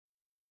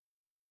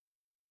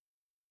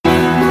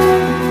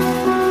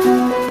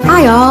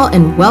Hi all,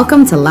 and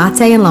welcome to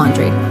Latte and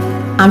Laundry.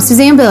 I'm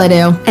Suzanne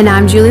Bilodeau. And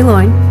I'm Julie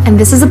Loyne. And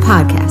this is a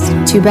podcast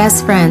of two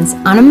best friends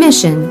on a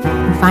mission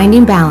in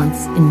finding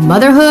balance in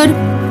motherhood,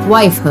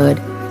 wifehood,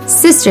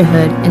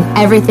 sisterhood, and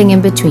everything in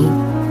between,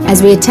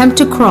 as we attempt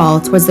to crawl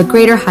towards the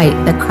greater height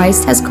that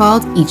Christ has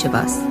called each of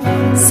us,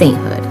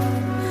 sainthood.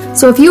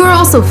 So if you are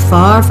also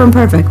far from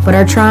perfect but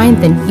are trying,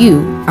 then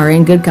you are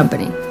in good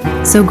company.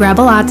 So grab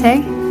a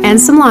latte and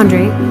some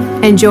laundry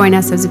and join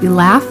us as we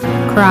laugh,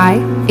 cry,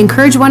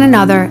 encourage one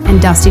another,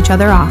 and dust each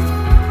other off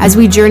as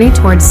we journey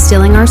towards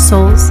stilling our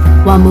souls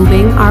while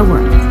moving our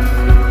world.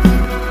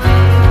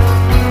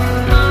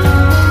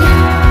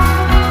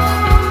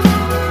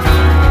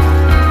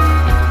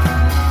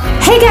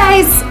 Hey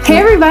guys! Hey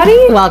everybody!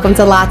 Welcome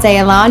to Latte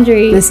and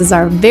Laundry. This is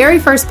our very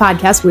first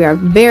podcast. We are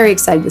very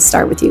excited to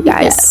start with you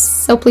guys. Yes.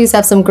 So please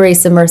have some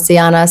grace and mercy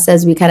on us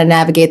as we kind of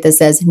navigate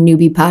this as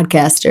newbie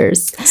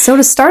podcasters. So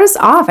to start us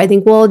off, I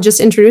think we'll just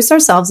introduce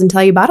ourselves and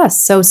tell you about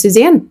us. So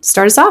Suzanne,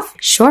 start us off.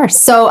 Sure.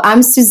 So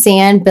I'm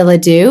Suzanne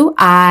Bilodeau.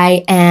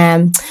 I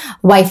am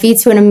wifey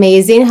to an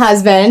amazing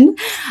husband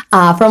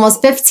for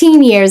almost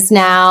 15 years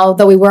now,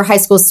 though we were high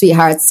school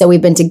sweethearts. So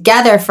we've been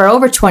together for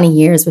over 20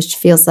 years, which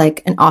feels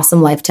like an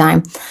awesome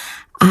lifetime.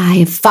 I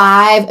have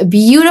 5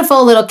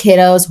 beautiful little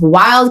kiddos,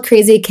 wild,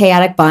 crazy,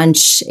 chaotic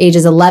bunch,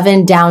 ages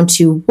 11 down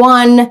to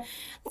 1,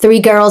 3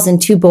 girls and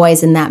 2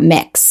 boys in that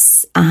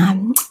mix.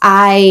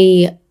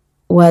 I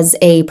was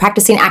a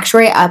practicing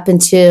actuary up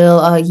until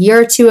a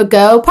year or 2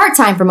 ago,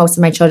 part-time for most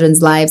of my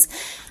children's lives.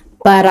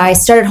 But I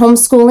started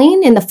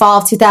homeschooling in the fall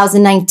of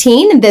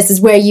 2019, and this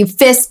is where you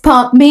fist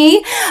pump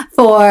me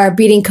for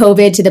beating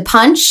COVID to the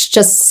punch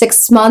just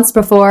 6 months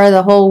before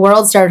the whole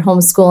world started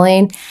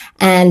homeschooling.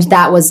 And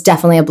that was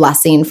definitely a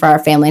blessing for our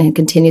family, and it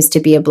continues to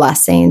be a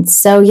blessing.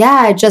 So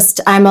yeah,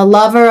 I'm a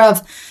lover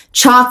of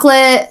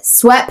chocolate,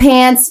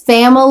 sweatpants,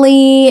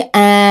 family,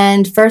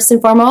 and first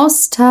and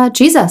foremost,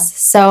 Jesus.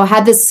 So I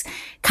had this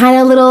kind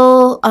of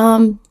little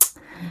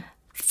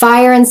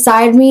fire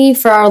inside me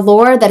for our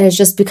Lord that has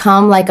just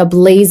become like a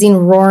blazing,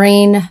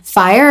 roaring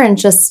fire, and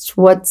just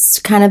what's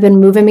kind of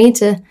been moving me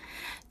to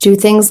do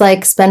things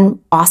like spend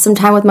awesome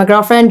time with my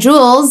girlfriend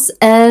Jules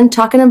and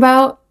talking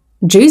about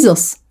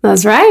Jesus.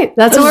 That's right.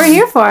 That's what we're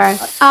here for.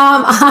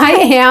 I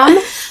am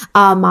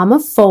a mom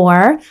of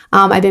 4.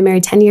 I've been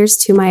married 10 years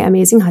to my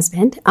amazing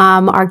husband.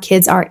 Our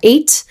kids are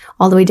 8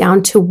 all the way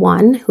down to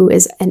 1, who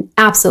is an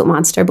absolute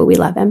monster, but we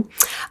love him.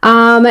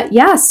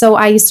 So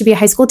I used to be a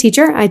high school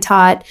teacher. I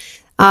taught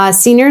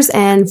seniors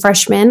and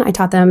freshmen. I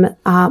taught them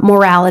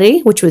morality,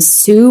 which was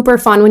super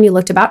fun when you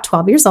looked about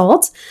 12 years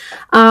old.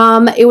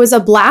 It was a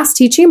blast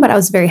teaching, but I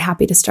was very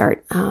happy to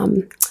start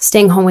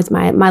staying home with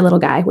my little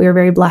guy. We were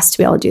very blessed to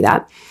be able to do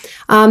that.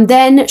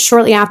 Then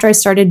shortly after, I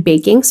started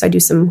baking. So I do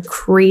some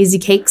crazy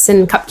cakes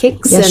and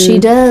cupcakes. Yes, she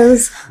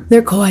does.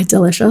 They're quite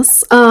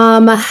delicious.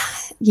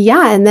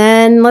 And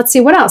then let's see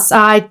what else.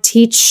 I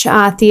teach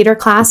theater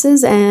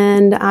classes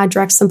and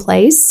direct some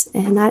plays.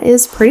 And that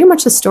is pretty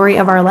much the story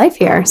of our life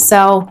here.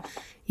 So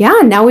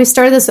now we've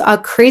started this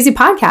crazy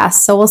podcast.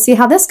 So we'll see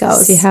how this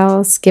goes.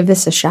 Give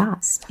this a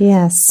shot.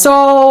 Yes.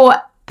 So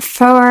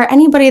for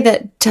anybody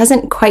that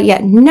doesn't quite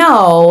yet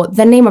know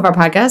the name of our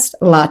podcast,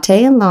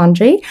 Latte and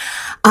Laundry.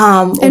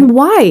 And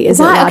why is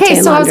it Latte Okay,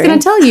 and so Laundry? I was going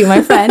to tell you,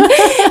 my friend.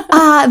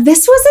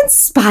 This was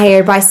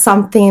inspired by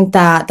something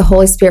that the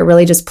Holy Spirit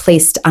really just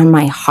placed on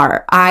my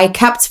heart. I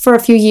for a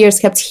few years,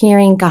 kept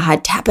hearing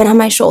God tapping on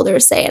my shoulder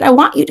saying, I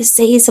want you to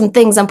say some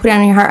things I'm putting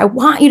on your heart. I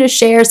want you to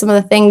share some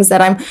of the things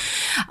that I'm,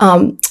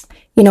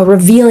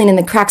 revealing in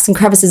the cracks and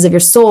crevices of your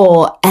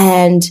soul.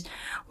 And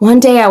one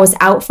day I was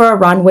out for a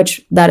run,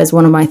 which that is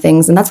one of my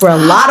things. And that's where a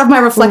lot of my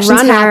reflections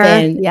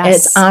happen.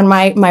 Yes. It's on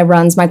my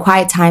runs, my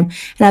quiet time.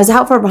 And I was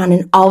out for a run,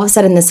 and all of a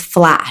sudden this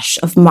flash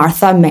of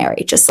Martha and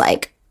Mary just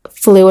like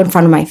flew in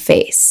front of my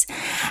face.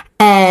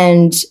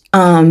 And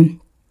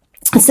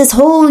it's this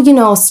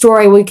whole,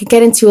 story we could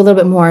get into a little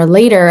bit more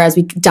later as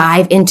we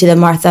dive into the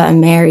Martha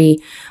and Mary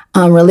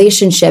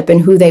relationship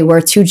and who they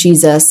were to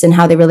Jesus and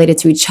how they related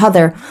to each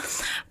other.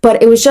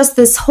 But it was just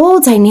this whole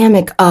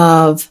dynamic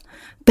of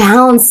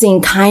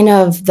balancing kind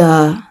of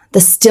the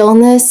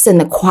stillness and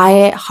the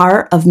quiet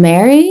heart of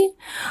Mary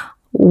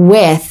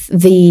with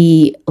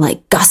the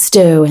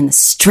gusto and the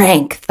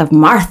strength of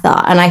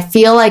Martha. And I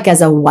feel like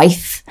as a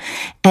wife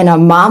and a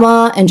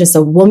mama and just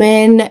a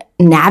woman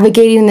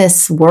navigating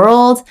this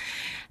world,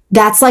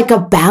 that's like a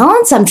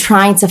balance I'm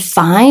trying to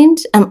find.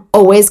 I'm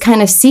always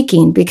kind of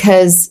seeking,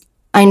 because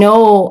I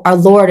know our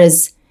Lord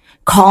is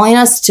calling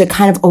us to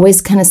kind of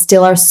always kind of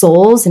still our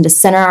souls and to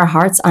center our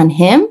hearts on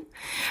Him.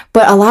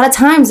 But a lot of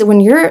times when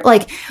you're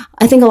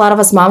I think a lot of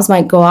us moms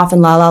might go off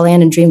in la la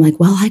land and dream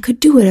I could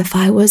do it if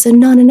I was a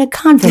nun in a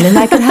convent and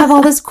I could have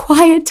all this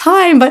quiet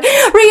time. But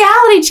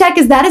reality check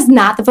is that is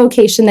not the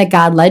vocation that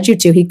God led you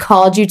to. He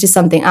called you to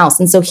something else.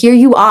 And so here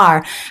you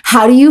are.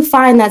 How do you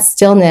find that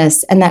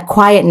stillness and that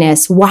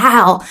quietness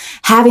while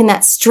having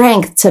that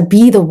strength to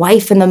be the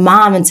wife and the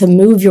mom and to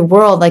move your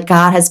world like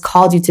God has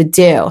called you to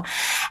do?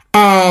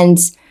 And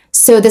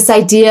So this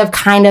idea of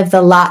kind of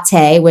the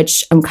latte,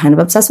 which I'm kind of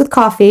obsessed with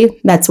coffee.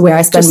 That's where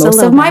I spend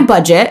most of my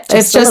budget.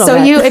 It's just so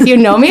if you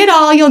know me at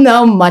all, you'll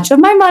know much of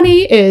my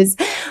money is,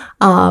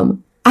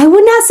 I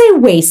would not say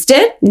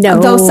wasted. No.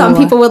 Though some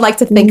people would like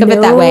to think of it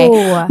that way.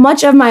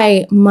 Much of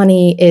my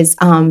money is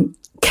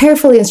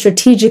carefully and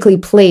strategically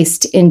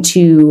placed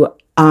into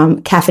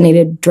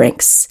caffeinated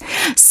drinks.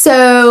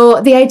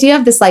 So the idea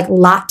of this like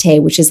latte,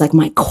 which is like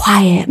my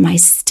quiet, my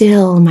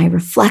still, my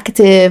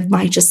reflective,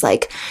 my just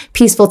like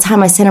peaceful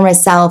time, I center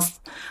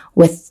myself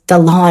with the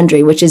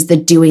laundry, which is the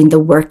doing, the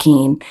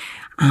working.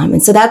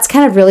 And so that's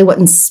kind of really what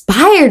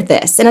inspired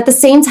this. And at the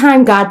same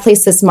time, God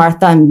placed this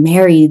Martha and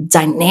Mary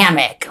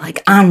dynamic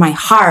like on my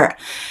heart.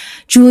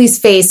 Julie's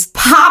face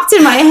popped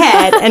in my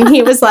head and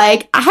he was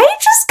like, I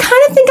just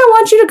kind of think I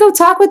want you to go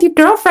talk with your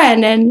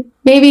girlfriend and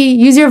maybe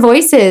use your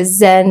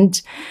voices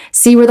and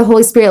see where the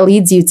Holy Spirit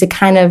leads you to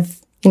kind of,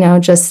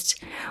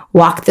 just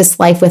walk this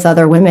life with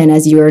other women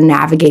as you are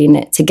navigating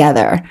it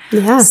together.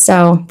 Yeah.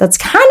 So that's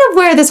kind of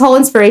where this whole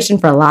inspiration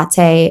for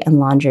latte and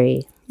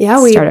laundry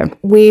started.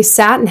 We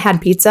sat and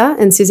had pizza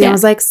and Suzanne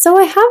was like, so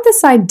I have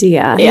this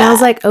idea. And I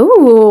was like,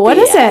 oh, what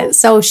is it?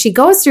 So she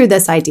goes through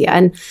this idea.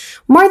 And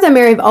Martha and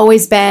Mary have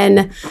always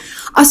been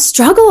a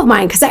struggle of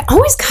mine because I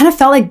always kind of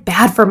felt like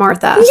bad for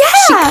Martha. Yeah.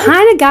 She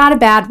kind of got a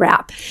bad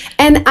rap.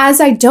 And as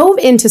I dove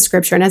into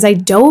scripture and as I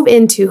dove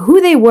into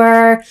who they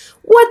were,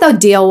 what the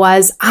deal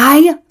was,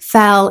 I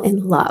fell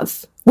in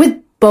love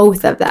with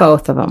both of them.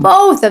 Both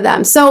of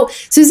them. So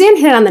Suzanne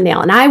hit it on the nail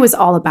and I was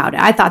all about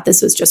it. I thought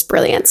this was just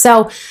brilliant.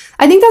 So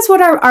I think that's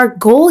what our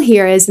goal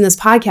here is in this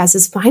podcast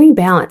is finding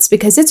balance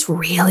because it's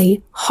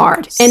really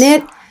hard.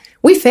 And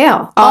we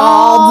fail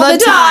all the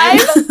time.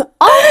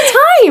 All the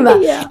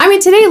time. Yeah. I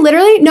mean, today,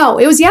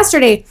 it was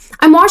yesterday.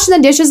 I'm washing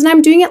the dishes and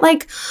I'm doing it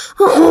like,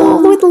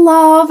 with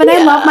love. And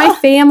I love my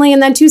family.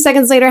 And then 2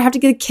 seconds later, I have to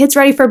get the kids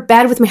ready for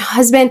bed with my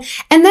husband.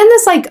 And then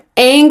this like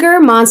anger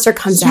monster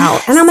comes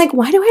out. And I'm like,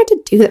 why do I have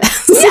to do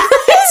this?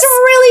 It's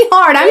really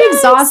hard. I'm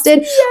exhausted.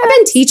 I've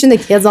been teaching the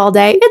kids all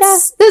day.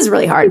 This is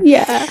really hard.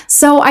 Yeah.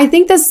 So I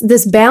think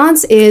this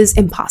balance is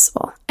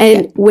impossible.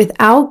 And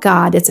without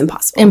God, it's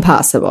impossible.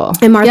 Impossible.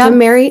 And Martha and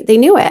Mary, they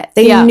knew it.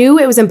 They knew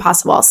it was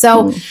impossible.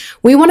 So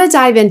we want to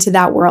dive into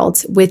that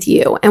world with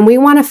you. And we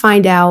want to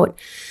find out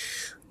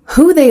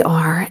who they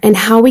are and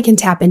how we can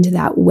tap into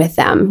that with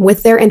them,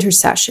 with their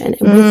intercession,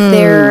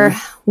 and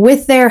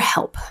with their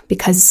help,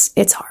 because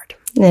it's hard.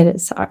 It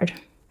is hard.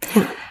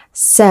 Yeah.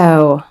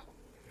 So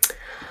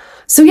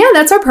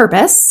that's our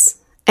purpose.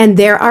 And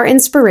they're our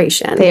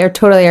inspiration. They are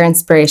totally our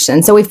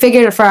inspiration. So we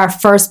figured for our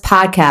first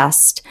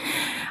podcast,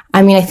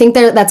 I mean, I think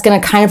that's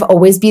going to kind of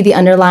always be the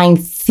underlying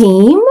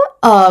theme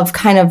of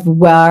kind of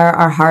where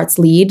our hearts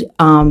lead,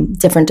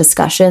 different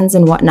discussions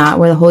and whatnot,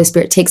 where the Holy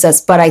Spirit takes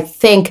us. But I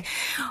think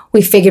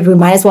we figured we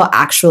might as well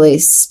actually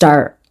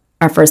start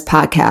our first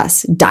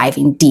podcast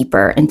diving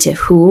deeper into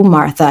who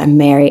Martha and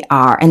Mary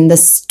are and the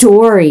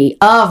story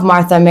of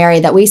Martha and Mary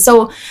that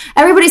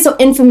everybody so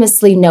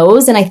infamously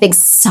knows. And I think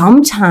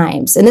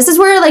sometimes, and this is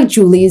where like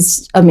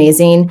Julie's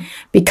amazing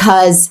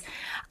because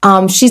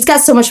she's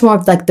got so much more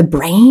of like the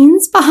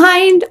brains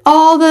behind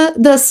all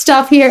the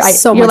stuff here.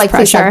 You're like,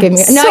 pressure. Much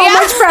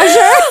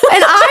pressure.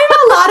 And I'm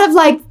a lot of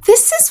like,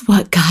 this is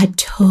what God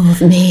told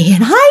me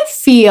and I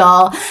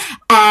feel.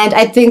 And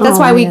I think that's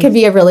why we could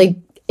be a really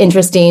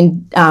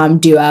interesting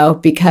duo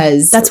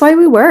because that's why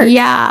we work.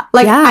 Yeah.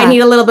 I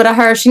need a little bit of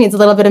her. She needs a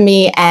little bit of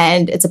me.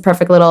 And it's a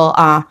perfect little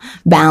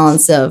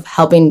balance of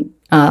helping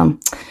the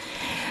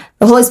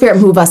Holy Spirit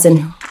move us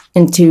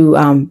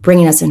into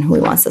bringing us in who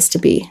he wants us to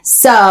be.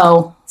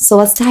 So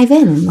let's dive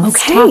in.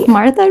 Let's talk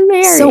Martha and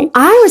Mary. So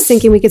I was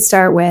thinking we could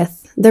start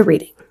with the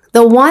reading.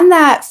 The one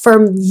that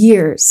for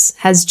years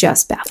has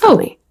just baffled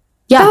me.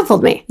 Yeah.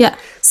 Baffled me. Yeah.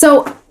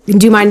 So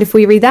do you mind if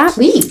we read that?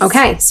 Please.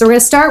 Okay. So we're going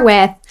to start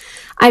with,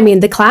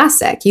 the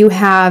classic. You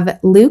have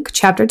Luke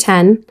chapter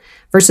 10,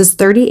 verses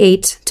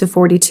 38 to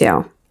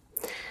 42.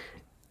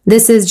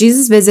 This is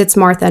Jesus visits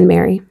Martha and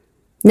Mary.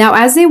 Now,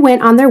 as they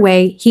went on their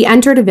way, he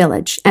entered a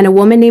village, and a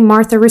woman named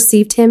Martha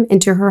received him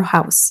into her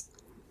house.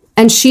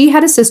 And she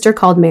had a sister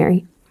called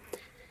Mary,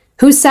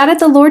 who sat at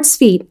the Lord's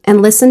feet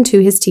and listened to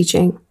his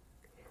teaching.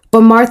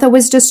 But Martha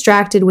was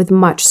distracted with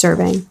much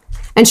serving.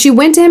 And she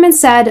went to him and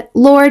said,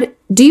 Lord,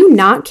 do you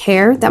not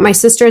care that my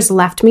sister has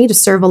left me to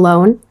serve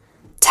alone?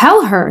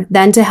 Tell her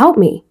then to help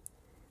me.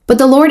 But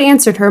the Lord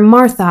answered her,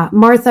 Martha,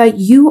 Martha,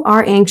 you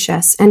are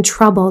anxious and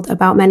troubled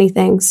about many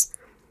things.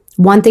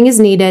 One thing is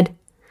needed.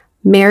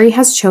 Mary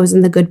has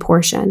chosen the good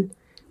portion,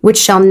 which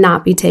shall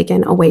not be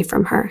taken away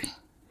from her.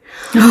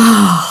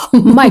 Oh,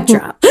 mic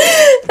drop.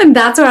 And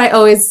that's where I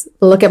always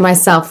look at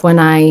myself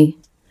and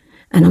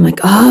I'm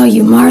like, oh,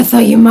 you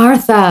Martha,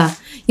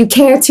 you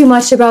care too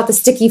much about the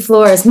sticky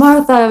floors.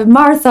 Martha,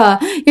 Martha,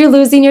 you're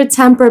losing your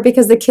temper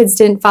because the kids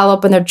didn't follow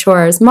up on their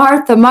chores.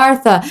 Martha,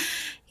 Martha,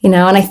 and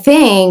I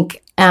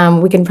think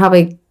we can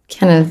probably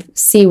kind of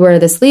see where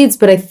this leads,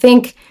 but I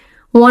think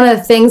one of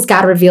the things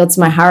God revealed to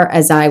my heart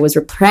as I was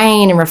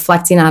praying and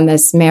reflecting on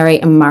this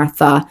Mary and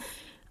Martha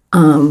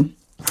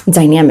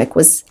dynamic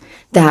was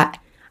that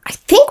I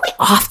think we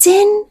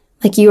often,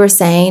 like you were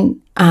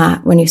saying,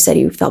 when you said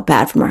you felt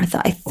bad for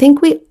Martha, I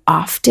think we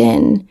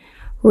often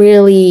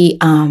really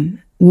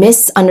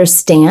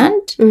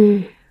misunderstand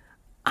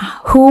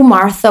who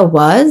Martha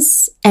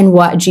was and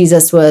what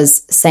Jesus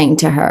was saying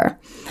to her.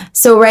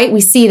 So, right,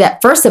 we see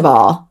that, first of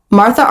all,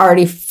 Martha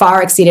already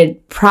far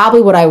exceeded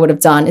probably what I would have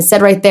done. It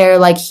said right there,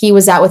 like, he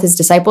was out with his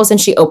disciples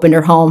and she opened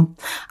her home.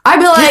 I'd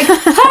be like,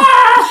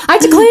 I have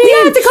to clean. Yeah,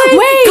 I have to clean.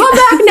 Wait,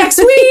 come back next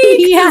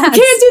week. Yes. Can't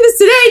do this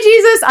today,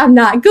 Jesus. I'm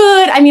not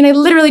good. I mean, I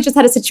literally just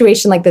had a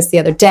situation like this the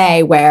other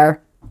day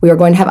where we were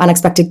going to have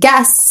unexpected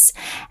guests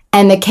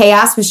and the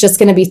chaos was just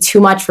going to be too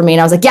much for me.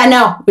 And I was like, yeah,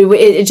 no,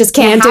 it just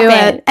can't happen.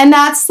 Do it. And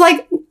that's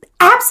like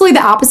absolutely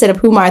the opposite of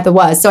who Martha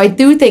was. So I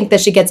do think that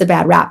she gets a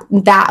bad rap,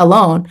 that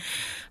alone.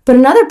 But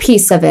another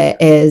piece of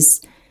it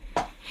is,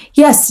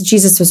 yes,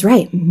 Jesus was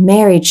right.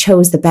 Mary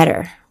chose the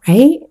better,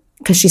 right?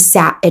 Because she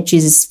sat at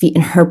Jesus' feet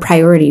and her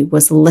priority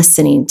was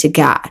listening to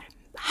God.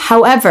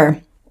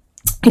 However,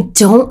 I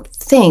don't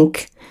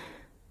think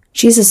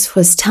Jesus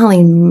was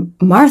telling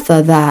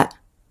Martha that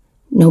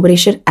nobody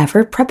should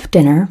ever prep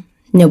dinner.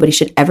 Nobody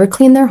should ever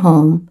clean their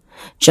home.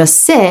 Just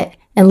sit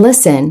and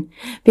listen.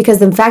 Because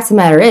the fact of the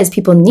matter is,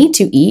 people need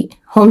to eat.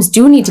 Homes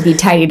do need to be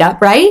tidied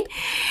up, right?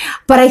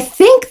 But I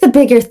think the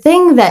bigger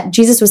thing that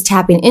Jesus was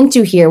tapping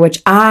into here,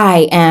 which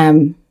I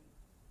am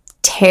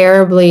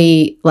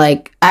terribly,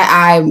 like,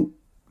 I'm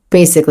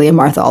basically a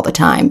Martha all the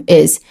time,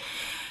 is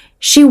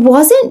she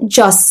wasn't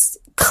just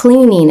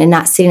cleaning and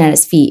not sitting at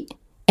his feet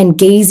and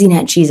gazing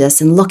at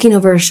Jesus and looking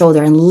over her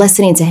shoulder and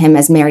listening to him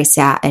as Mary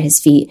sat at his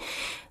feet.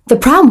 The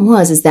problem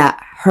is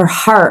that her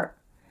heart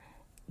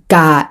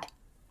got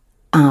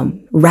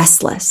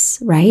restless,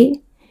 right?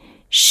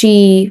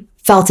 She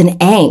felt an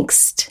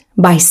angst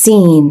by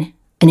seeing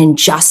an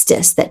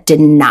injustice that did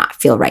not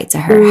feel right to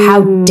her.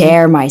 How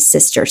dare my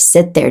sister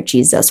sit there,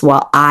 Jesus,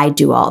 while I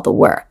do all the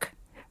work,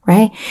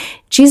 right?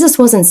 Jesus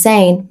wasn't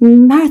saying,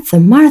 Martha,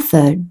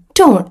 Martha,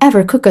 don't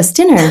ever cook us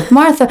dinner.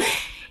 Martha,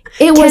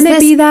 it was Can it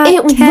be that?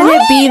 Can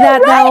it be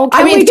that, though?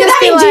 I mean, just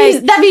be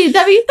like, that'd be,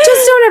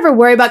 just don't ever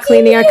worry about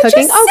cleaning or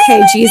cooking.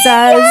 Okay, Jesus.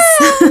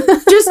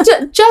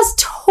 Yeah. just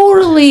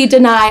totally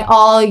deny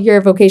all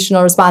your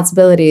vocational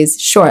responsibilities.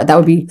 Sure,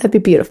 that'd be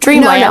beautiful.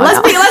 Dreamland. Let's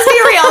be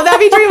real. That'd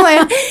be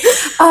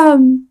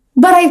dreamland.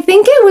 But I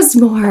think it was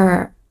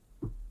more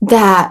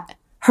that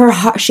her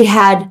heart, she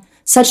had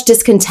such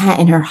discontent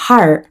in her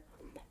heart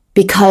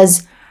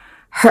because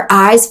her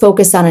eyes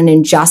focused on an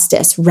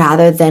injustice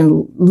rather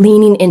than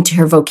leaning into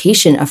her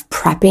vocation of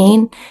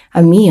prepping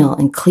a meal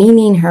and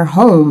cleaning her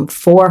home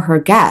for her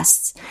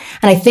guests.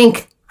 And I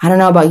think, I don't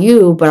know about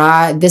you,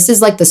 but this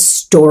is like the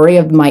story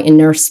of my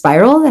inner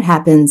spiral that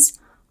happens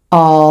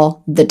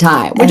all the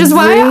time, which is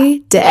why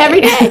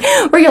every day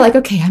where you're like,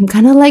 okay, I'm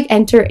gonna like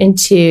enter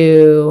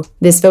into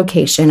this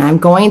vocation. I'm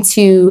going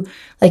to,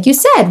 like you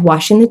said,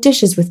 washing the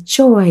dishes with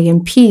joy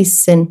and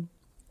peace and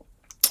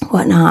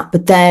whatnot.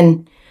 But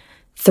then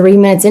 3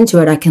 minutes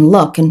into it, I can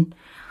look and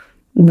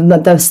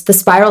the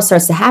spiral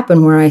starts to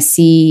happen where I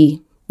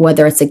see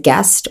whether it's a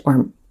guest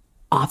or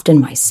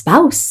often my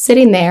spouse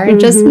sitting there and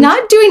just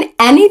not doing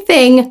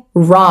anything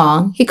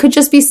wrong. He could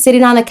just be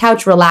sitting on the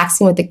couch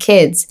relaxing with the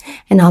kids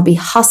and I'll be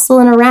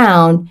hustling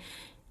around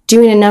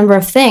doing a number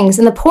of things.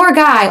 And the poor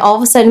guy all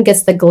of a sudden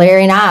gets the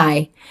glaring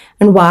eye.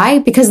 And why?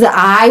 Because the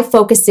eye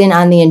focused in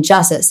on the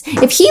injustice.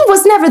 If he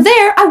was never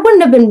there, I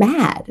wouldn't have been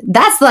mad.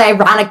 That's the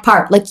ironic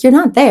part. Like, you're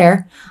not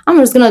there. I'm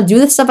just going to do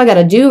the stuff I got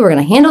to do. We're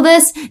going to handle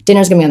this.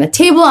 Dinner's going to be on the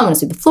table. I'm going to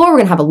sweep the floor. We're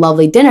going to have a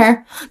lovely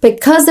dinner.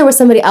 Because there was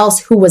somebody else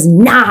who was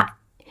not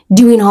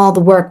doing all the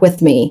work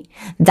with me,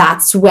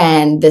 that's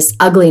when this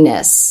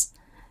ugliness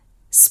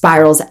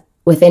spirals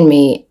within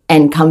me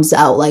and comes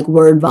out like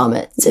word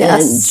vomit.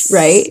 Yes. And,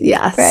 right?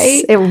 Yes.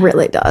 Right? It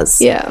really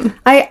does. Yeah.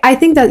 I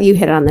think that you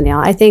hit it on the nail.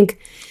 I think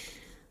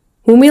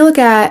when we look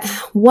at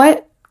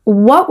what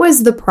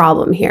was the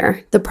problem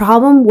here, the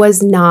problem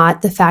was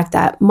not the fact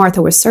that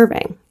Martha was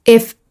serving.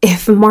 If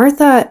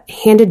Martha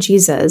handed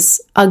Jesus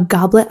a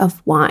goblet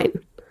of wine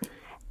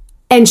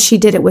and she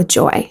did it with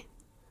joy,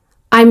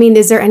 I mean,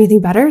 is there anything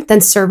better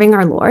than serving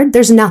our Lord?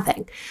 There's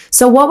nothing.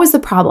 So what was the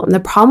problem? The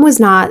problem was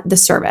not the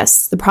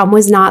service. The problem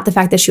was not the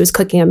fact that she was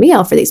cooking a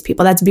meal for these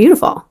people. That's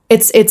beautiful.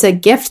 It's a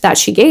gift that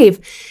she gave.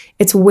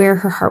 It's where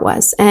her heart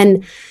was.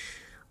 And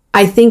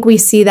I think we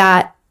see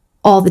that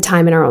all the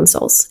time in our own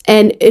souls.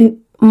 And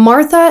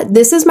Martha,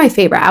 this is my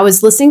favorite. I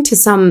was listening to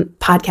some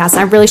podcast.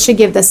 I really should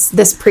give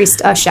this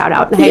priest a shout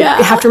out. And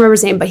I have to remember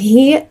his name, but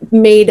he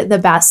made the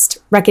best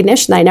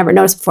recognition that I never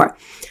noticed before.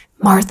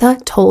 Martha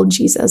told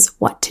Jesus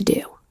what to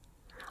do.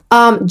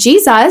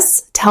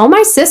 Jesus, tell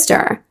my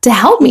sister to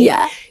help me.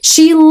 Yeah.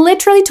 She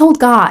literally told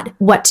God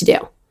what to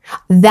do.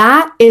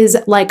 That is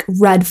like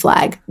red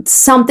flag.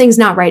 Something's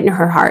not right in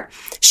her heart.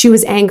 She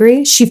was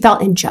angry. She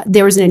felt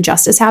there was an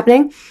injustice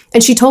happening.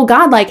 And she told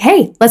God, like,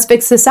 hey, let's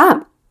fix this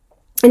up.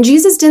 And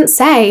Jesus didn't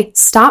say,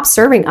 stop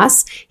serving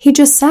us. He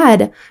just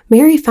said,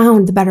 Mary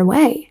found the better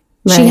way.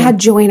 Right. She had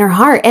joy in her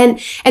heart.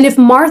 And if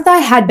Martha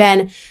had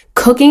been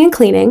cooking and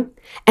cleaning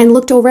and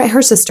looked over at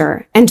her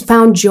sister and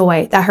found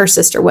joy that her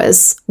sister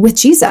was with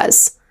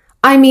Jesus.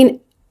 I mean,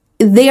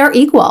 they are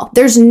equal.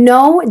 There's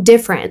no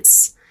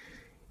difference.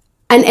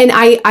 And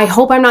I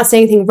hope I'm not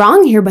saying anything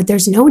wrong here, but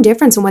there's no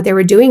difference in what they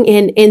were doing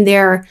in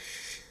their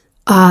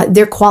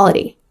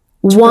quality.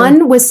 True.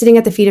 One was sitting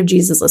at the feet of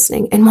Jesus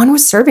listening, and one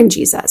was serving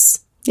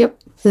Jesus. Yep.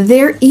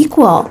 They're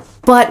equal,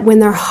 but when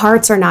their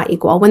hearts are not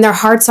equal, when their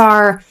hearts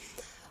are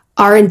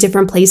in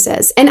different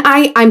places. And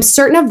I'm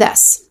certain of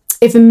this.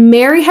 If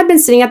Mary had been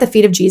sitting at the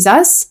feet of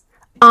Jesus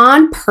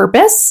on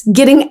purpose,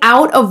 getting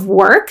out of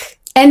work,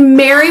 and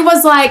Mary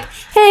was like,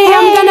 hey,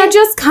 I'm going to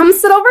just come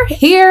sit over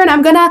here and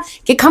I'm going to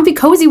get comfy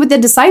cozy with the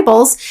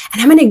disciples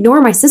and I'm going to ignore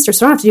my sister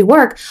so I don't have to do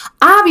work.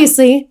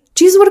 Obviously,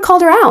 Jesus would have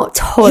called her out.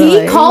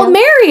 Totally. He called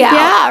Mary out.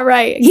 Yeah,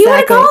 right. Exactly. He would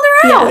have called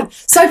her out. Yeah.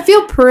 So I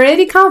feel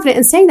pretty confident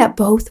in saying that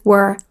both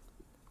are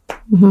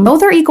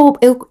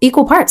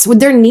equal parts.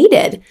 They're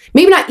needed.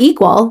 Maybe not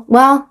equal.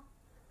 Well,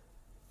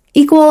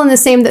 equal in the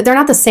same, that they're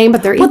not the same,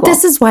 but they're equal. But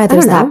this is why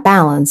there's that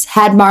balance.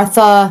 Had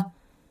Martha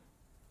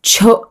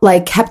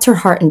kept her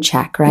heart in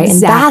check, right?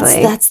 Exactly.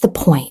 And that's the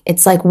point.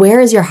 It's like, where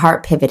is your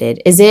heart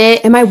pivoted? Is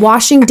it, am I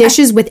washing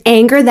dishes with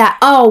anger that,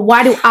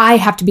 why do I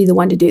have to be the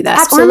one to do this?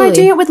 Absolutely. Or am I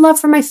doing it with love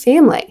for my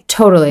family?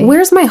 Totally.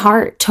 Where's my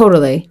heart?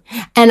 Totally.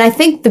 And I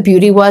think the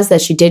beauty was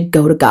that she did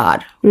go to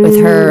God with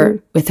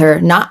her,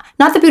 not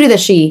the beauty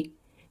that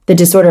the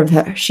disorder of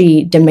her,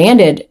 she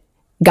demanded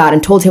God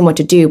and told him what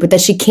to do, but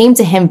that she came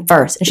to him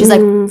first. And she's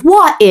like,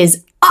 what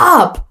is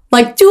up?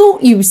 Like,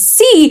 don't you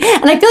see?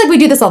 And I feel like we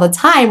do this all the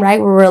time, right?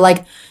 Where we're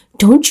like,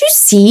 don't you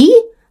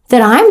see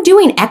that I'm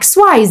doing X,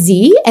 Y,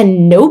 Z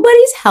and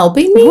nobody's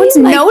helping me? No one's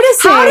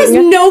noticing. How does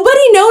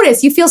nobody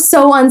notice? You feel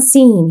so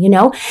unseen, you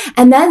know?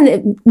 And then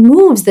it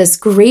moves this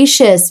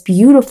gracious,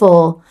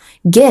 beautiful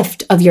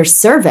gift of your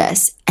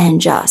service and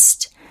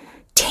just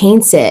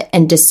taints it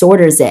and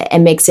disorders it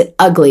and makes it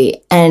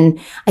ugly. And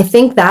I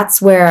think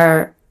that's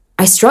where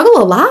I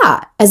struggle a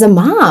lot as a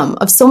mom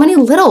of so many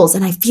littles.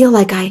 And I feel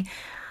like I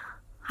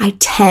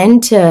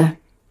tend to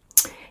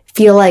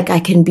feel like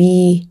I can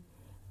be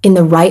in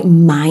the right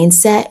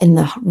mindset, in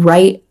the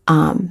right,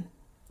 my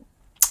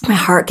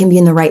heart can be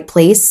in the right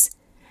place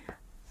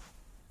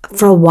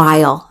for a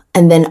while.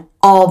 And then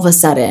all of a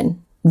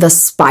sudden, the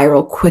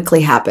spiral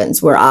quickly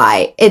happens where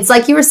it's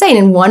like you were saying,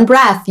 in one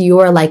breath, you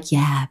are like,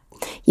 yeah,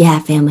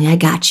 family, I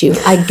got you.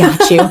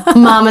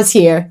 Mama's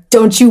here.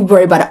 Don't you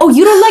worry about it. Oh,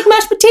 you don't like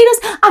mashed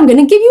potatoes? I'm going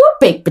to give you a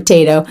baked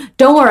potato.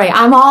 Don't worry.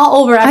 I'm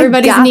all over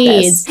everybody's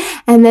needs.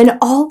 And then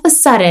all of a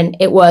sudden,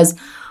 it was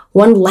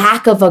one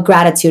lack of a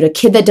gratitude, a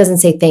kid that doesn't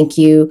say thank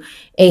you,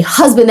 a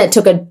husband that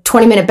took a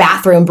 20-minute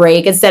bathroom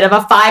break instead of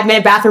a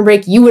 5-minute bathroom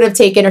break you would have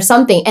taken or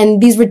something.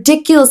 And these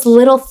ridiculous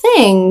little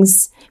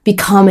things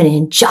become an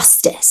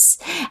injustice,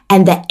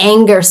 and the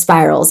anger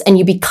spirals, and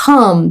you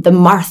become the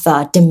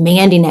Martha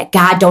demanding it.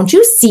 God, don't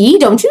you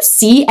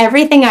see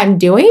everything I'm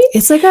doing?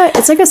 It's like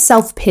a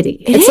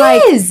self-pity. It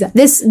is. Like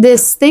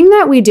this thing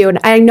that we do, and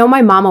I know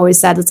my mom always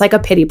said it's like a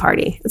pity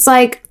party. It's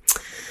like,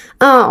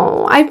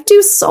 oh, I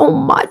do so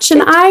much,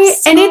 and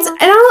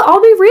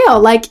I'll be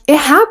real, like it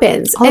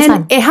happens all the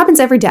time. It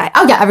happens every day.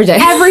 Oh yeah, every day.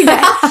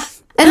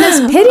 And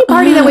this pity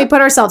party that we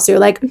put ourselves through,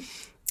 like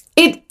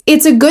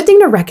it's a good thing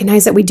to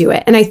recognize that we do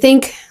it. And I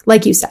think,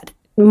 like you said,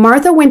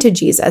 Martha went to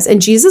Jesus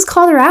and Jesus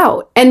called her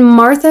out and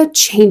Martha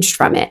changed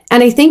from it.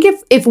 And I think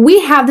if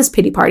we have this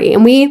pity party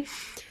and we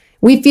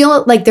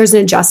feel like there's an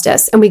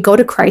injustice and we go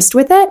to Christ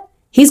with it,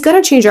 he's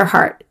going to change our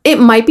heart. It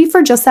might be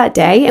for just that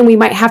day, and we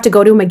might have to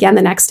go to him again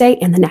the next day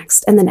and the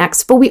next and the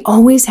next, but we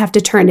always have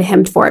to turn to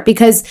him for it,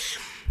 because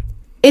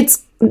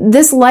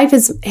this life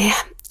is,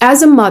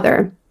 as a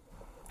mother,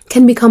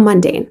 can become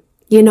mundane.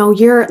 You know,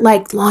 you're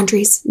like,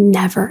 laundry's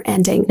never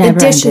ending. The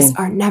dishes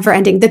are never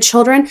ending. The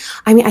children,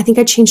 I mean, I think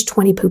I changed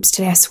 20 poops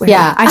today, I swear.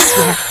 Yeah. I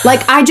swear.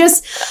 Like,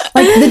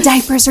 the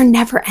diapers are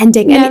never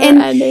ending. And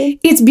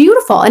it's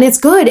beautiful and it's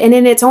good. And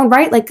in its own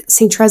right, like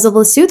St. Therese of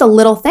Lisieux, the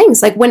little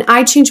things. Like when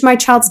I change my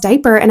child's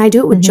diaper and I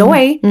do it with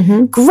joy,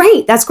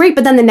 great, that's great.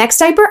 But then the next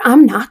diaper,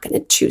 I'm not going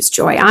to choose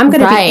joy. I'm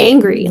going to be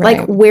angry. Right.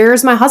 Like,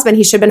 where's my husband?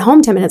 He should have been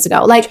home 10 minutes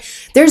ago. Like,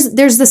 there's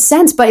the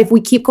sense, but if we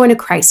keep going to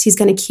Christ, he's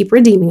going to keep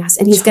redeeming us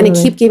and he's going to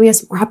keep giving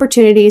us more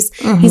opportunities.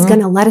 He's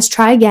going to let us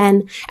try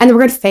again, and then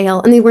we're going to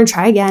fail, and then we're going to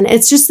try again.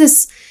 It's just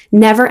this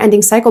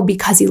never-ending cycle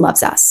because he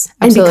loves us.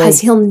 Absolutely. And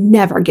because he'll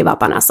never give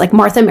up on us. Like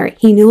Martha and Mary,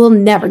 he knew he'll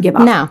never give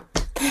up. No.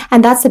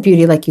 And that's the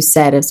beauty, like you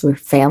said, is we're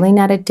failing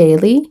at it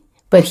daily,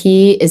 but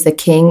he is the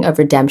King of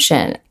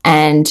redemption.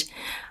 And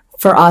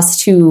for us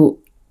to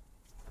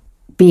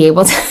be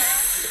able to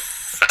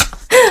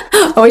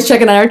always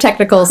checking on our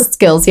technical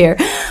skills here,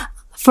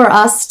 for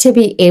us to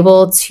be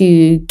able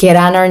to get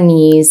on our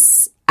knees,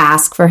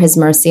 ask for his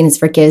mercy and his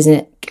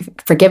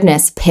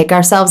forgiveness, pick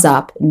ourselves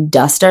up,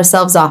 dust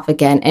ourselves off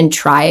again, and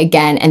try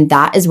again. And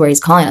that is where he's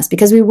calling us,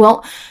 because we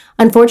will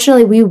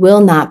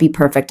not be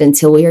perfect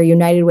until we are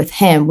united with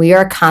him. We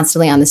are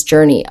constantly on this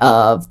journey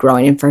of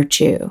growing in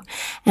virtue.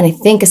 And I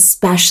think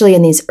especially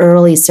in these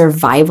early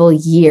survival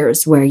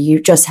years where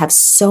you just have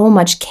so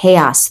much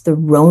chaos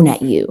thrown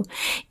at you,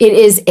 it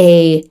is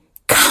a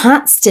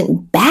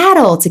constant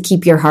battle to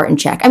keep your heart in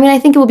check. I mean, I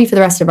think it will be for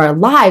the rest of our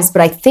lives,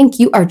 but I think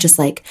you are just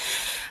like,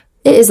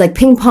 it is like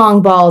ping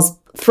pong balls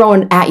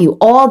thrown at you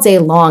all day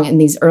long in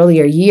these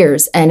earlier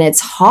years. And it's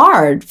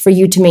hard for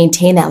you to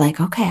maintain that, like,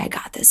 okay, I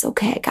got this.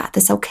 Okay, I got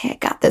this. Okay, I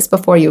got this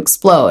before you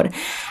explode.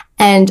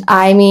 And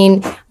I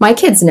mean, my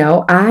kids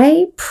know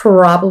I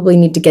probably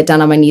need to get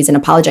down on my knees and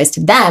apologize to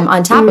them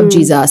on top of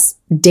Jesus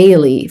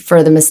daily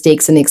for the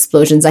mistakes and the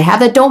explosions I have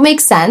that don't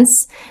make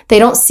sense. They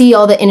don't see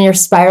all the inner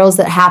spirals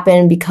that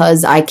happen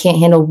because I can't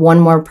handle one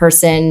more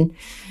person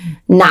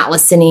not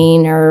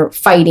listening or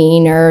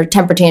fighting or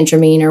temper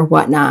tantruming or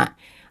whatnot.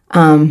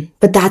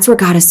 But that's where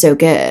God is so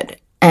good.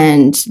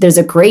 And there's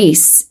a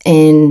grace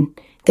in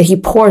that he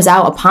pours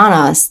out upon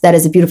us that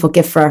is a beautiful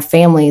gift for our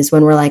families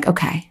when we're like,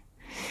 okay,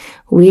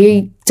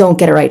 we don't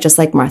get it right, just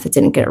like Martha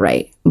didn't get it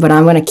right. But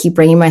I'm going to keep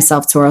bringing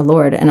myself to our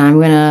Lord, and I'm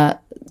going to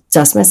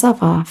dust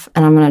myself off,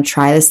 and I'm going to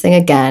try this thing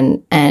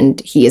again. And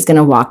he is going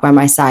to walk by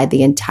my side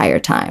the entire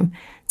time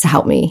to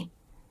help me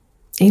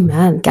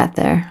get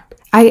there.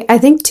 I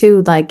think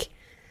too, like,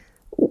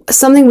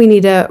 something we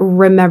need to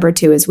remember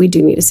too is we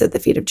do need to sit at the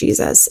feet of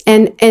Jesus.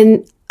 And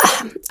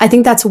I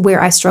think that's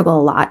where I struggle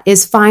a lot,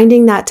 is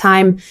finding that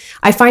time.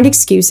 I find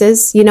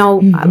excuses. You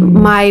know,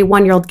 my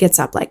 1-year-old gets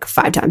up like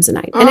 5 times a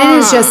night. And it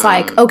is just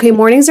like, okay,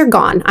 mornings are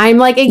gone. I'm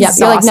like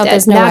exhausted. You're like, no,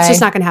 there's no That's way. Just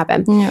not going to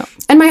happen. No.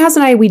 And my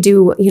husband and I, we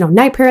do, you know,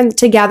 night prayer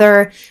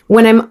together.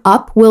 When I'm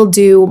up, we'll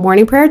do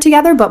morning prayer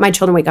together. But my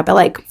children wake up at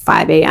like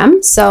 5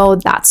 a.m. So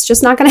that's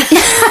just not going to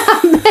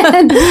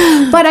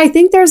happen. But I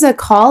think there's a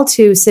call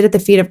to sit at the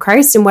feet of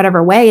Christ in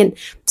whatever way. And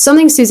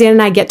something Suzanne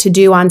and I get to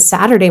do on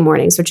Saturday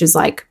mornings, which is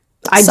like,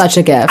 such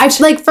a gift. I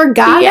like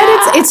forgot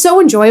that it's so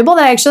enjoyable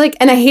that I actually like,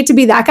 and I hate to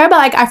be that guy, but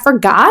like I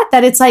forgot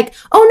that it's like,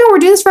 oh no, we're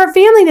doing this for our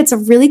family. And it's a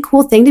really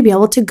cool thing to be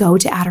able to go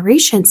to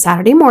adoration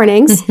Saturday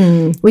mornings.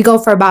 We go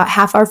for about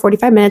half hour,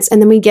 45 minutes, and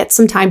then we get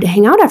some time to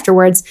hang out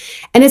afterwards.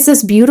 And it's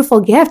this beautiful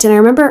gift. And I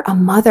remember a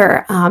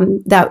mother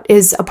that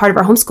is a part of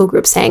our homeschool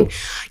group saying,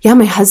 yeah,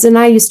 my husband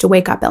and I used to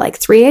wake up at like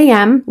 3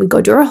 a.m. We'd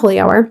go do our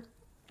holy hour.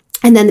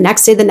 And then the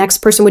next day, the next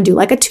person would do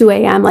like a 2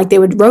 a.m. Like they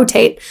would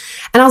rotate.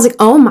 And I was like,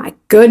 oh my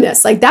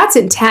goodness, like that's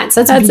intense.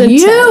 That's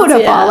beautiful.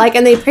 Intense, yeah. Like,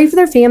 and they pray for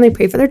their family,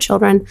 pray for their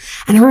children.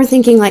 And I remember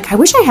thinking like, I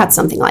wish I had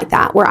something like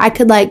that where I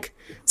could like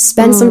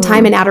spend some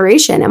time in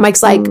adoration. And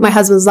Mike's like, my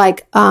husband's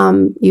like,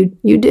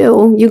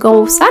 you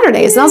go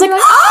Saturdays. And I was like,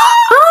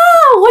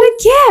 oh, what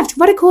a gift.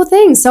 What a cool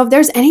thing. So if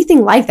there's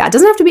anything like that, it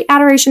doesn't have to be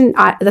adoration.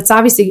 That's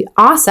obviously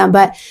awesome,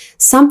 but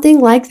something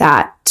like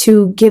that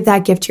to give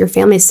that gift to your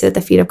family, sit at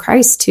the feet of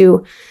Christ,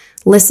 to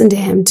listen to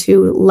him,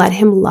 to let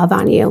him love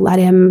on you, let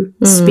him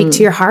speak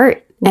to your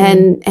heart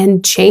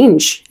and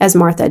change as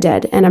Martha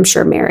did. And I'm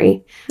sure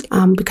Mary,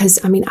 because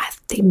I mean,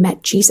 they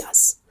met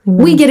Jesus.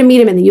 We get to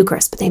meet him in the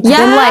Eucharist, but they met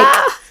him like,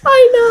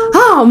 I know.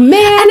 Oh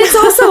man. And it's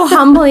also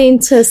humbling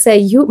to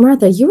say,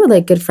 Martha, you were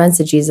like good friends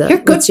to Jesus. You're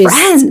good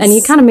friends. And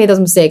you kind of made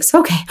those mistakes.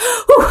 Okay.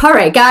 Whew, all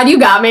right, God, you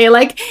got me.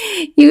 Like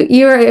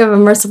you have a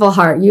merciful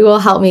heart. You will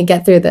help me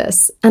get through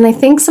this. And I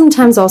think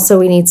sometimes also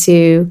we need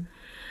to,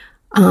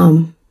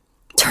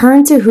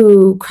 turn to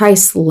who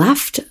Christ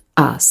left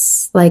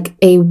us, like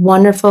a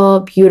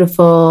wonderful,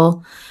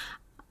 beautiful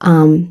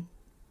woman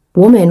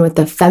with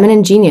the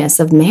feminine genius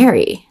of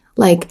Mary.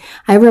 Like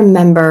I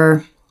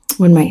remember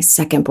when my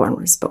second born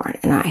was born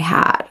and I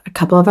had a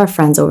couple of our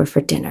friends over for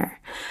dinner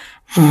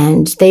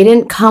and they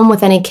didn't come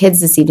with any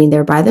kids this evening. They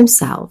were by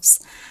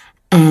themselves.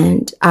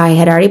 And I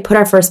had already put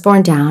our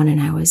firstborn down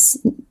and I nursed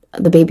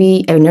the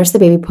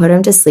baby, put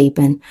him to sleep,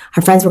 and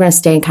our friends were going to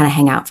stay and kind of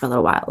hang out for a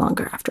little while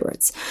longer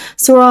afterwards.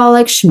 So we're all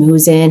like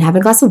schmoozing,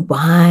 having a glass of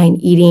wine,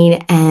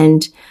 eating,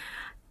 and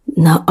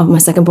my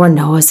second born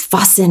Noah's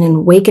fussing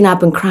and waking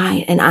up and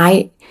crying. And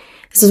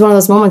this was one of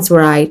those moments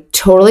where I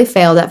totally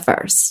failed at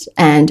first.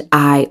 And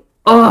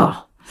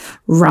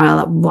rile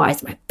up, why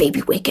is my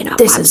baby waking up?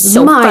 This is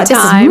my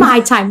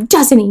time.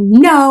 Doesn't he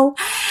know?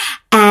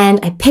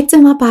 And I picked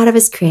him up out of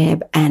his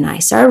crib and I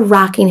started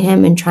rocking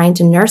him and trying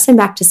to nurse him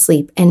back to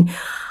sleep. And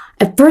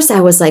at first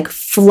I was like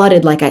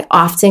flooded like I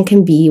often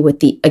can be with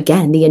the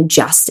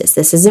injustice.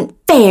 This isn't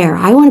fair.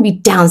 I want to be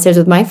downstairs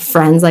with my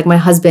friends like my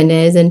husband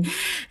is and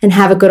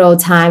have a good old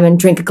time and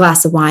drink a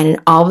glass of wine. And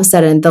all of a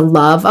sudden the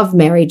love of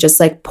Mary just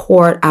like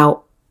poured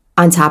out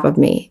on top of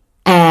me.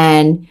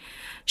 And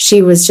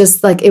she was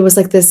just like, it was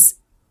like this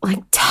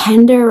like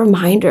tender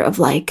reminder of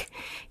like,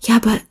 yeah,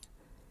 but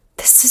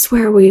this is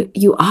where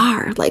you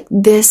are. Like,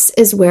 this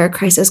is where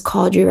Christ has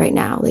called you right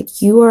now.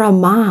 Like, you are a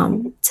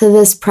mom to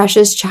this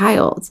precious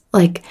child.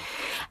 Like,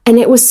 and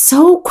it was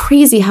so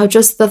crazy how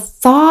just the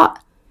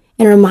thought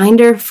and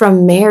reminder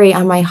from Mary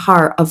on my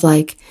heart of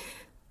like,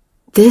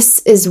 this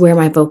is where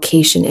my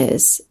vocation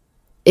is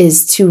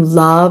to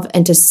love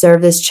and to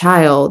serve this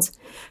child,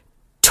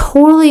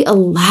 totally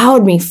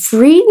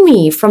freed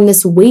me from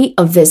this weight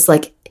of this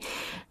like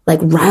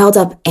riled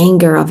up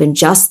anger of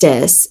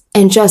injustice,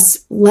 and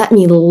just let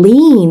me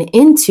lean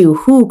into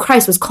who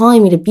Christ was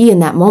calling me to be in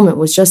that moment,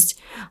 was just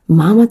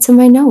mama to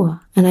my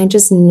Noah. And I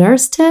just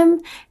nursed him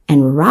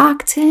and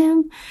rocked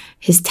him,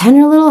 his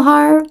tender little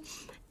heart.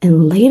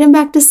 and laid him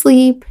back to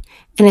sleep.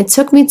 And it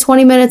took me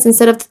 20 minutes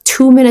instead of the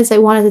 2 minutes I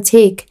wanted to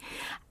take.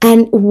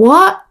 And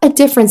what a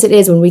difference it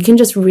is when we can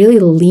just really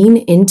lean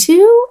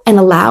into and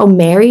allow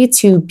Mary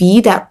to be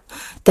that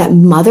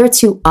mother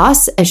to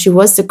us as she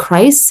was to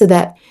Christ, so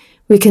that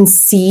we can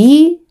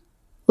see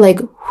like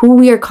who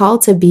we are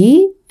called to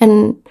be.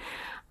 And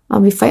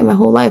I'll be fighting my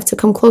whole life to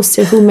come close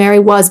to who Mary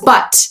was.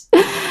 But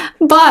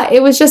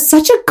it was just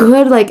such a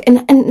good, like,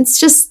 and it's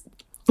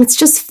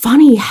just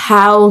funny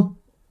how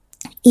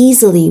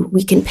easily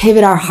we can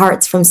pivot our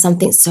hearts from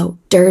something so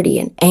dirty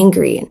and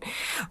angry and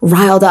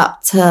riled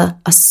up to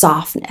a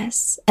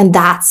softness. And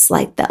that's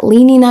like that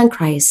leaning on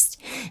Christ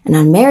and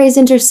on Mary's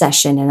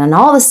intercession and on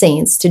all the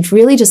saints to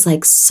really just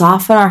like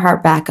soften our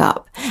heart back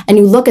up. And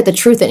you look at the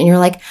truth and you're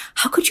like,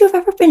 how could you have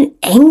ever been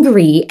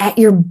angry at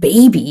your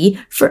baby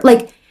for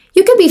like,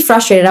 you could be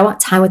frustrated. I want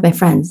time with my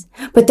friends.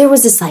 But there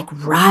was this like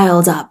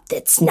riled up,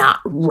 that's not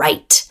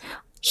right.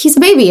 He's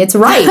a baby. It's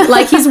right.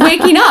 Like he's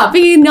waking up.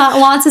 He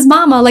wants his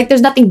mama. Like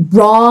there's nothing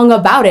wrong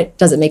about it.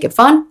 Does it make it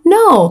fun?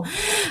 No.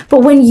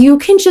 But when you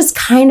can just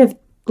kind of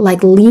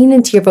like lean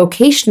into your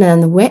vocation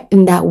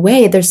in that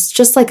way, there's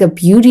just like a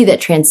beauty that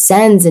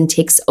transcends and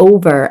takes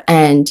over.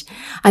 And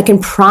I can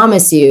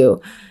promise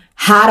you,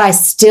 had I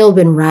still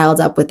been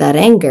riled up with that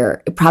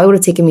anger, it probably would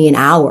have taken me an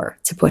hour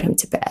to put him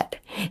to bed.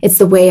 It's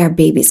the way our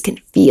babies can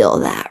feel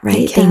that,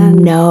 right? They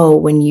know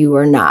when you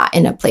are not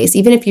in a place,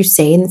 even if you're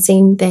saying the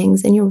same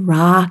things and you're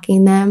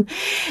rocking them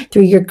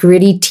through your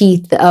gritty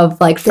teeth of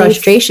like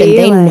frustration,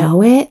 they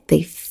know it,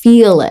 they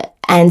feel it.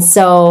 And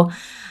so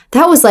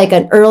that was like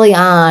an early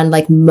on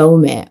like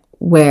moment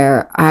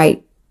where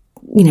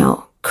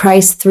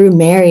Christ through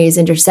Mary's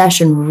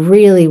intercession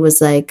really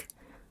was like,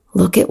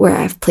 look at where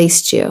I've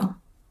placed you.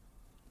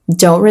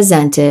 Don't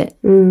resent it.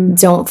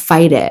 Don't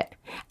fight it.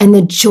 And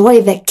the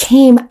joy that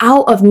came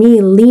out of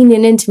me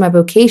leaning into my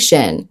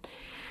vocation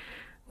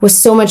was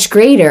so much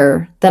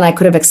greater than I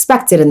could have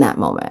expected in that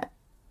moment.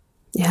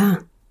 Yeah.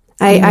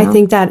 I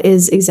think that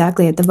is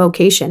exactly it. The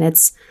vocation.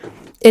 It's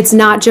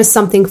not just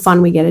something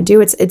fun we get to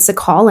do. It's a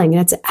calling,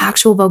 and it's an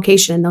actual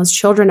vocation. And those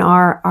children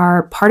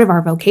are part of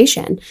our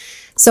vocation.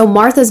 So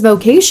Martha's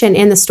vocation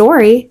in the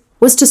story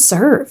was to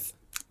serve.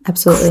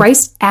 Absolutely.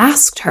 Christ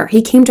asked her.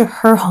 He came to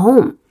her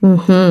home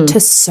to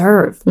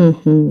serve.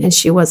 And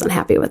she wasn't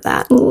happy with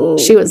that.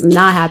 She was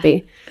not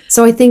happy.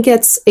 So I think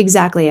it's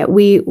exactly it.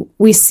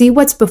 We see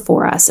what's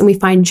before us and we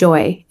find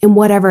joy in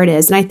whatever it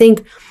is. And I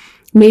think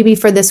maybe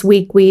for this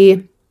week,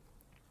 we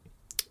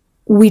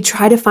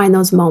try to find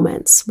those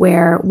moments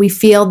where we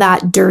feel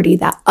that dirty,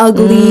 that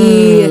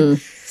ugly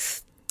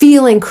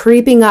feeling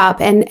creeping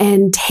up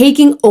and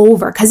taking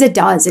over, because it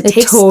does. It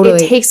takes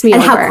me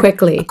and over. How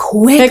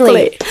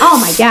quickly. Oh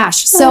my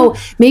gosh. So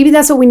maybe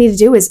that's what we need to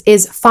do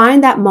is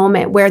find that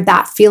moment where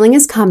that feeling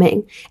is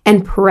coming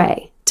and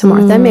pray to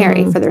Martha and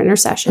Mary for their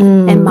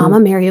intercession and Mama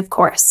Mary, of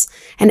course,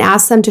 and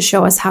ask them to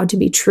show us how to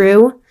be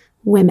true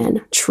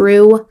women,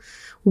 true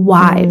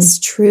wives,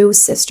 true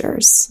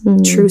sisters,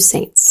 true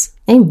saints.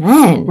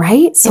 Amen.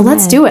 Right? So Amen.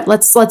 Let's do it.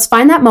 Let's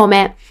find that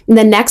moment. And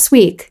then next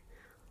week,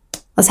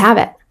 let's have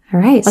it. All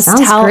right. Let's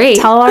Sounds great.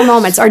 tell our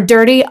moments, our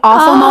dirty,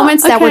 awful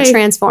moments that were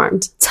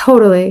transformed.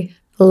 Totally.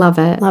 Love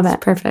it. Love it.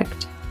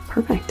 Perfect.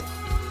 Perfect.